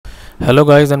Hello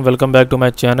guys and welcome back to my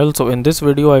channel. So in this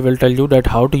video I will tell you that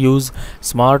how to use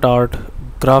Smartart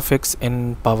graphics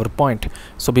in PowerPoint.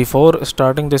 So before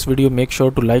starting this video, make sure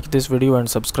to like this video and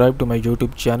subscribe to my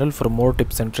YouTube channel for more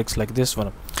tips and tricks like this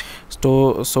one.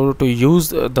 So to use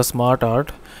the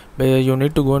Smartart, you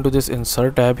need to go into this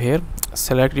insert tab here,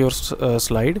 select your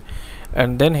slide,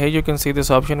 and then here you can see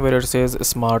this option where it says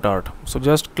Smartart. So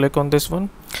just click on this one,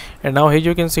 and now here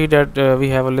you can see that we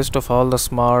have a list of all the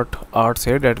smart arts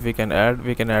here that we can add.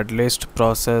 We can add list,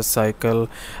 process, cycle,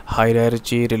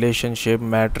 hierarchy, relationship,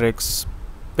 matrix,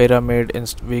 pyramid,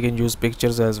 we can use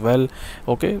pictures as well.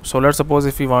 Okay, so let's suppose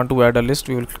if we want to add a list,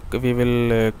 we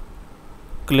will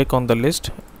click on the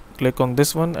list, click on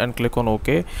this one and click on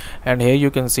OK, and here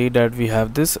you can see that we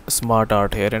have this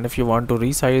Smartart here, and if you want to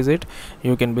resize it,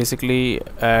 you can basically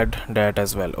add that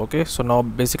as well. Okay, so now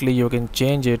basically you can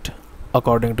change it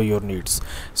according to your needs.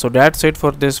 So that's it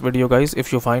for this video guys.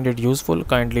 If you find it useful,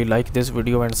 kindly like this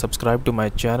video and subscribe to my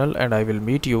channel, and I will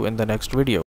meet you in the next video.